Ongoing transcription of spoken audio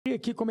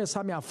aqui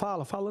começar minha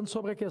fala falando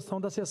sobre a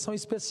questão da sessão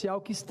especial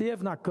que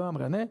esteve na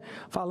Câmara, né?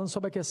 Falando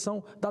sobre a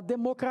questão da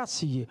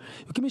democracia.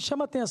 O que me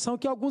chama a atenção é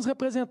que alguns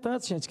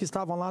representantes, gente, que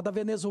estavam lá da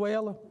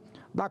Venezuela,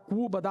 da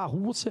Cuba, da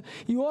Rússia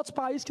e outros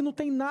países que não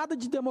tem nada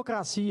de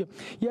democracia.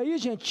 E aí,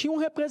 gente, tinha um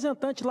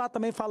representante lá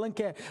também falando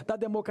que é da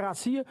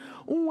democracia,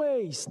 um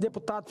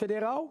ex-deputado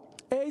federal,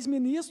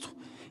 ex-ministro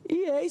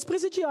e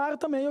ex-presidiário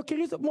também. Eu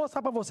queria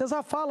mostrar para vocês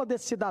a fala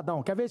desse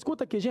cidadão. Quer ver?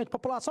 Escuta aqui, gente,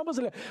 população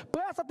brasileira,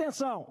 presta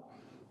atenção.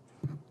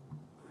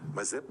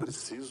 Mas é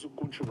preciso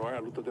continuar a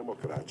luta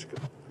democrática.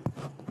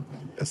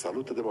 Essa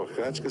luta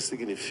democrática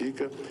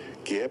significa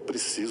que é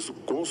preciso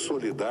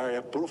consolidar e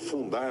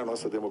aprofundar a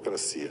nossa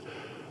democracia.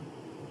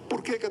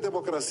 Por que a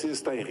democracia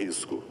está em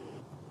risco?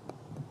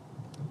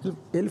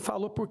 Ele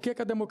falou por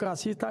que a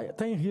democracia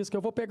está em risco.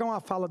 Eu vou pegar uma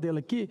fala dele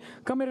aqui.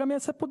 Cameraman,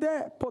 se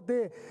você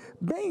poder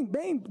bem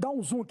dar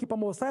um zoom aqui para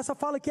mostrar, essa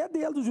fala aqui é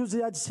dele, do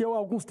José Dirceu, há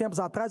alguns tempos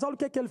atrás. Olha o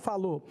que ele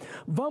falou.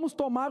 Vamos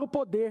tomar o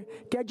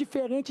poder, que é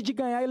diferente de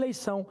ganhar a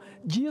eleição,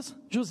 diz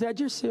José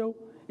Dirceu.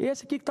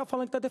 Esse aqui que está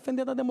falando que está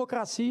defendendo a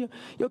democracia.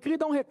 Eu queria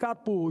dar um recado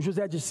para o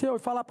José Dirceu e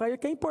falar para ele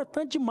que é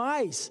importante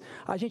demais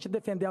a gente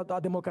defender a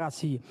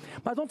democracia.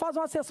 Mas vamos fazer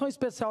uma sessão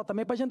especial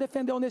também para a gente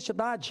defender a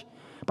honestidade,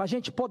 para a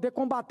gente poder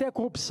combater a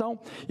corrupção.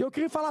 Eu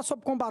queria falar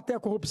sobre combater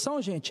a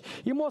corrupção, gente,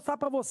 e mostrar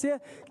para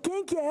você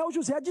quem que é o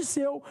José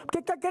Dirceu. Porque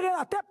está querendo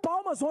até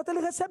palmas, ontem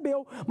ele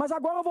recebeu. Mas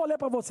agora eu vou ler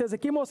para vocês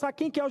aqui e mostrar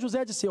quem que é o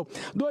José Dirceu.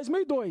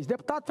 2002,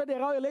 deputado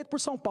federal eleito por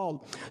São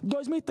Paulo.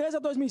 2013 a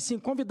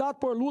 2005, convidado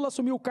por Lula,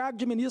 assumiu o cargo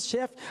de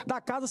ministro-chefe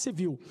da Casa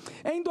Civil.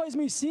 Em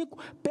 2005,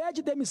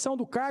 pede demissão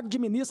do cargo de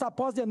ministro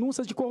após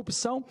denúncias de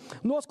corrupção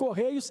nos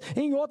Correios e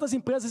em outras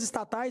empresas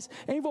estatais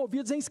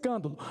envolvidas em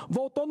escândalo.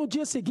 Voltou no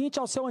dia seguinte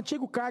ao seu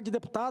antigo cargo de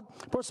deputado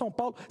por São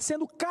Paulo,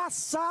 sendo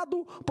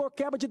cassado por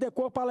quebra de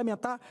decoro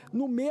parlamentar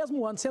no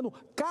mesmo ano, sendo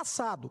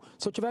cassado.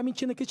 Se eu estiver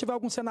mentindo aqui, se tiver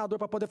algum senador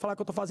para poder falar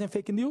que eu estou fazendo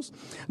fake news.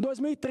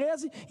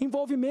 2013,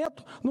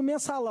 envolvimento no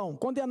mensalão,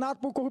 condenado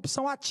por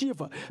corrupção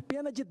ativa,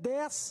 pena de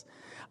 10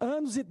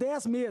 anos e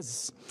 10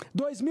 meses.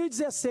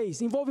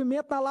 2016,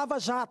 envolvimento na Lava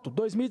Jato,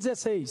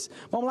 2016.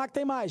 Vamos lá que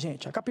tem mais,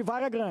 gente. A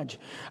capivara é grande.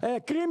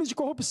 Crimes de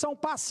corrupção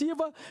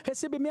passiva,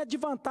 recebimento de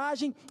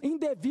vantagem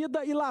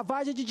indevida e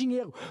lavagem de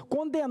dinheiro.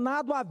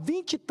 Condenado a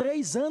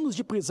 23 anos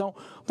de prisão.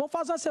 Vamos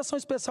fazer uma sessão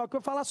especial que eu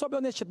vou falar sobre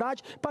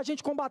honestidade para a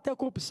gente combater a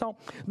corrupção.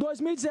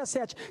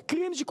 2017,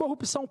 crimes de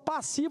corrupção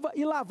passiva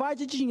e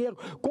lavagem de dinheiro.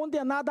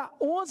 Condenado a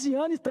 11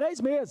 anos e 3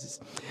 meses.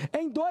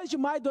 Em 2 de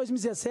maio de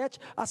 2017,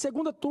 a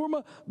segunda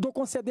turma do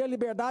conceder a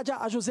liberdade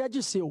a José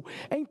Dirceu.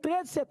 Em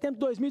 13 de setembro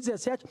de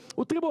 2017,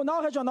 o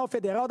Tribunal Regional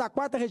Federal da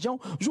 4ª Região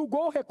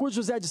julgou o recurso de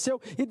José Dirceu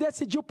e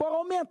decidiu por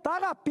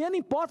aumentar a pena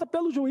imposta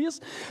pelo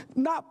juiz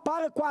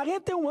para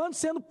 41 anos,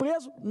 sendo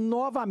preso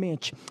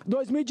novamente.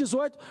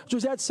 2018,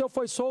 José Dirceu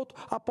foi solto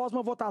após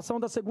uma votação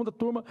da segunda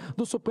turma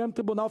do Supremo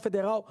Tribunal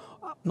Federal,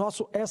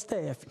 nosso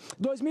STF.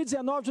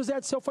 2019, José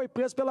Dirceu foi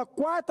preso pela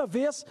 4ª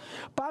vez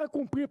para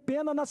cumprir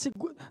pena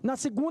na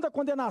segunda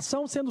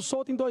condenação, sendo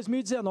solto em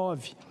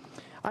 2019.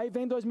 Aí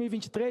vem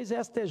 2023,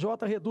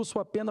 STJ reduz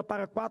sua pena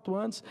para 4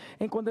 anos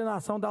em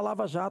condenação da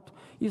Lava Jato.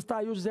 E está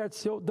aí o José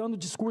Dirceu dando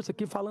discurso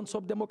aqui, falando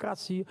sobre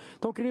democracia.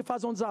 Então eu queria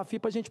fazer um desafio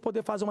para a gente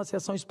poder fazer uma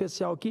sessão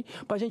especial aqui,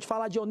 para a gente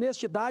falar de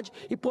honestidade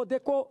e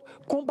poder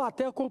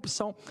combater a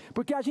corrupção.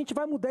 Porque a gente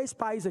vai mudar esse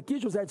país aqui,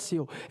 José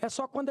Dirceu, é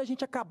só quando a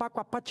gente acabar com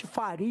a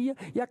patifaria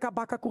e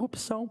acabar com a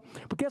corrupção.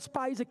 Porque esse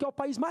país aqui é o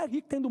país mais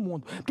rico que tem do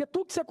mundo. Porque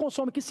tudo que você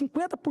consome aqui,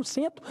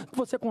 50% que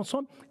você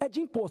consome é de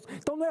imposto.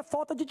 Então não é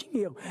falta de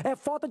dinheiro, é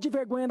falta de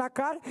vergonha na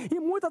cara e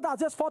muitas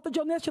das vezes falta de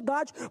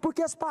honestidade,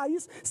 porque esse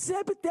país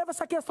sempre teve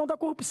essa questão da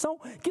corrupção,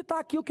 que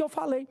está aqui o que eu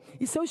falei.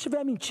 E se eu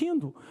estiver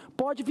mentindo,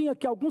 pode vir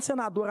aqui algum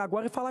senador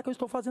agora e falar que eu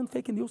estou fazendo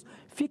fake news.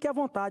 Fique à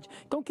vontade.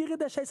 Então eu queria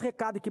deixar esse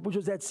recado aqui para o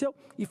José Dirceu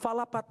e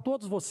falar para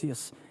todos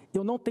vocês.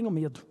 Eu não tenho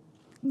medo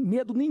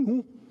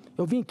nenhum.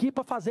 Eu vim aqui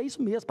para fazer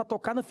isso mesmo, para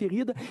tocar na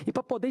ferida e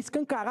para poder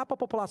escancarar para a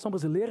população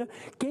brasileira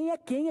quem é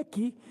quem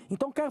aqui.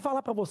 Então quero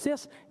falar para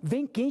vocês,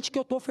 vem quente que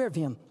eu estou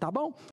fervendo, tá bom?